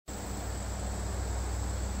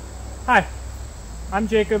Hi, I'm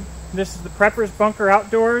Jacob. This is the Prepper's Bunker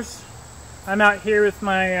Outdoors. I'm out here with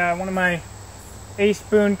my one of my Ace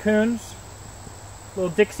Boone coons,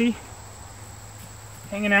 little Dixie,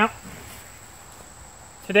 hanging out.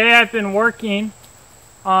 Today I've been working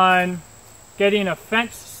on getting a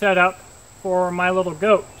fence set up for my little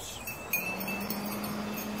goats.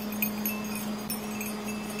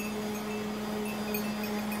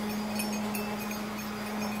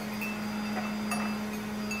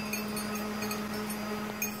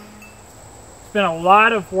 Been a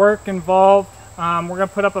lot of work involved. We're going to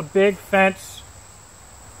put up a big fence.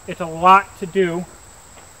 It's a lot to do.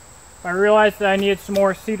 I realized that I needed some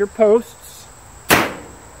more cedar posts,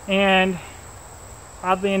 and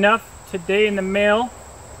oddly enough, today in the mail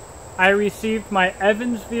I received my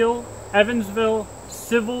Evansville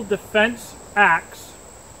Civil Defense axe.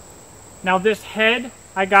 Now this head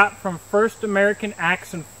I got from First American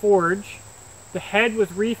Axe and Forge. The head was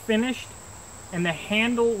refinished and the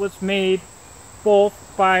handle was made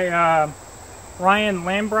both by Ryan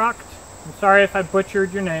Lambracht. I'm sorry if I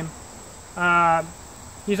butchered your name.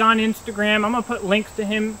 He's on Instagram. I'm going to put links to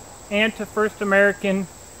him and to First American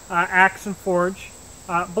Axe and Forge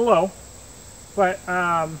below. But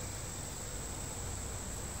I'm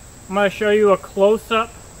going to show you a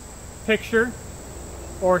close-up picture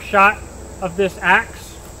or shot of this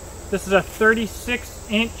axe. This is a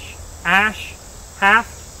 36-inch ash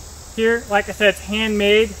haft. Here, like I said, it's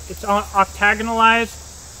handmade. It's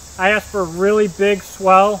octagonalized. I asked for a really big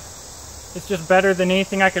swell. It's just better than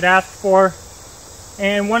anything I could ask for.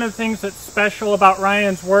 And one of the things that's special about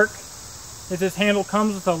Ryan's work is his handle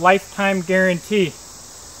comes with a lifetime guarantee.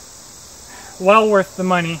 Well worth the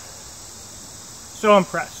money. So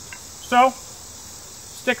impressed. So,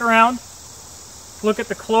 stick around. Look at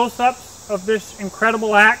the close-ups of this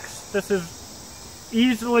incredible axe. This is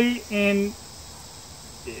easily in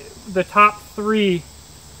the top 3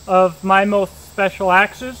 of my most special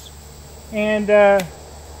axes. And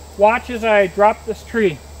watch as I drop this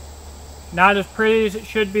tree. Not as pretty as it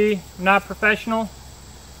should be. I'm not professional,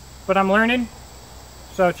 but I'm learning,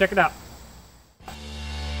 so check it out.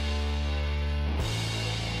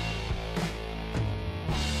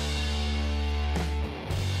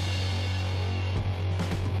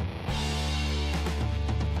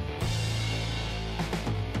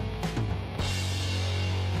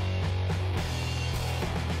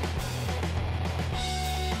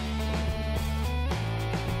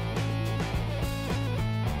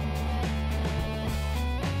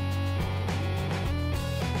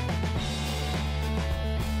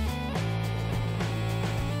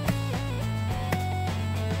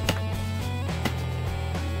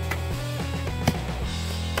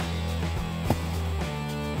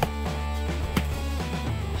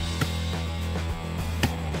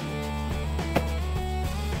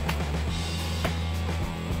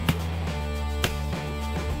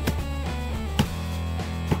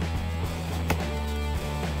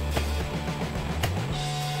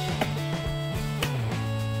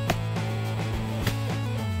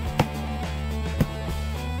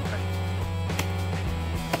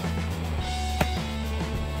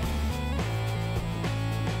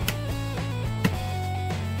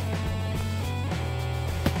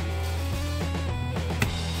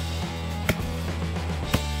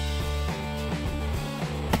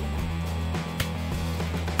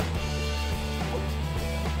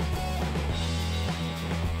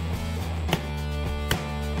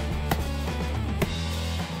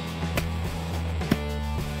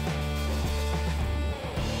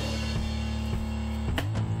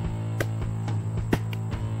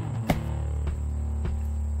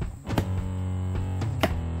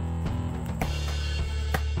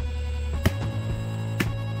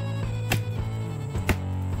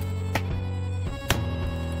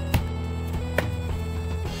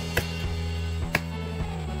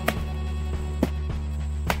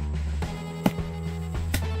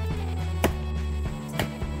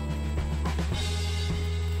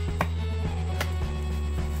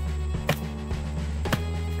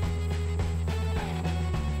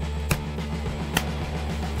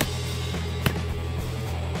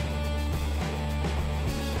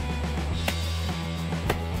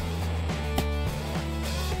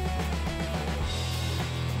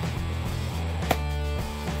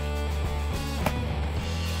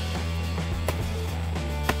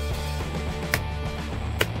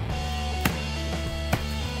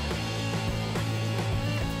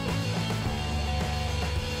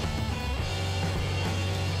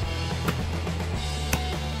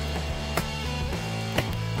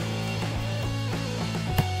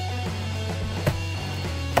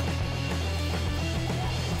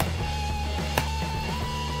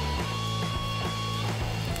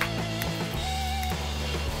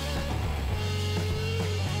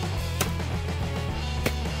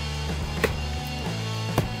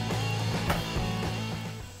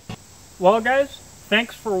 Well guys,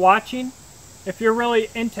 thanks for watching. If you're really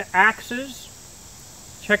into axes,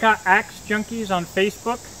 check out Axe Junkies on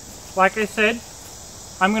Facebook. Like I said,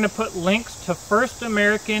 I'm going to put links to First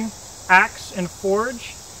American Axe and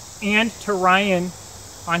Forge and to Ryan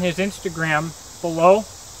on his Instagram below.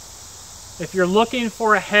 If you're looking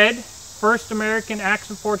for a head, First American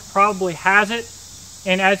Axe and Forge probably has it.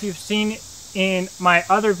 And as you've seen in my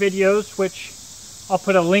other videos, which I'll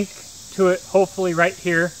put a link to it hopefully right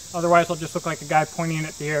here. Otherwise I'll just look like a guy pointing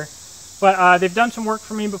at the air. But they've done some work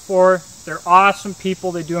for me before. They're awesome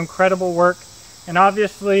people. They do incredible work. And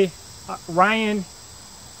obviously Ryan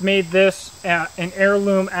made this an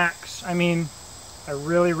heirloom axe. I mean, I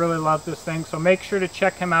really, really love this thing. So make sure to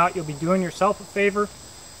check him out. You'll be doing yourself a favor.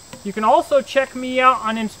 You can also check me out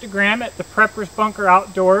on Instagram at the Preppers Bunker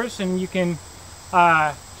Outdoors, and you can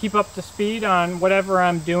keep up to speed on whatever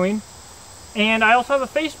I'm doing. And I also have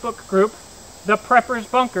a Facebook group, the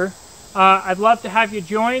Preppers Bunker. I'd love to have you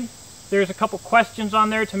join. There's a couple questions on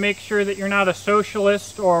there to make sure that you're not a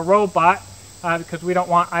socialist or a robot, because we don't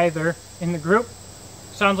want either in the group.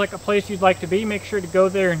 Sounds like a place you'd like to be. Make sure to go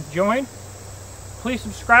there and join. Please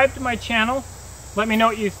subscribe to my channel. Let me know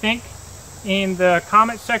what you think in the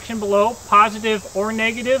comment section below, positive or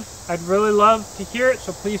negative. I'd really love to hear it,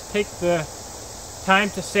 so please take the time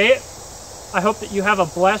to say it. I hope that you have a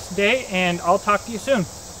blessed day, and I'll talk to you soon.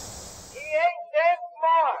 The ancient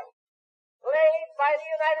march, played by the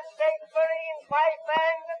United States Marine Pipe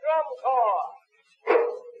and the Drum Corps.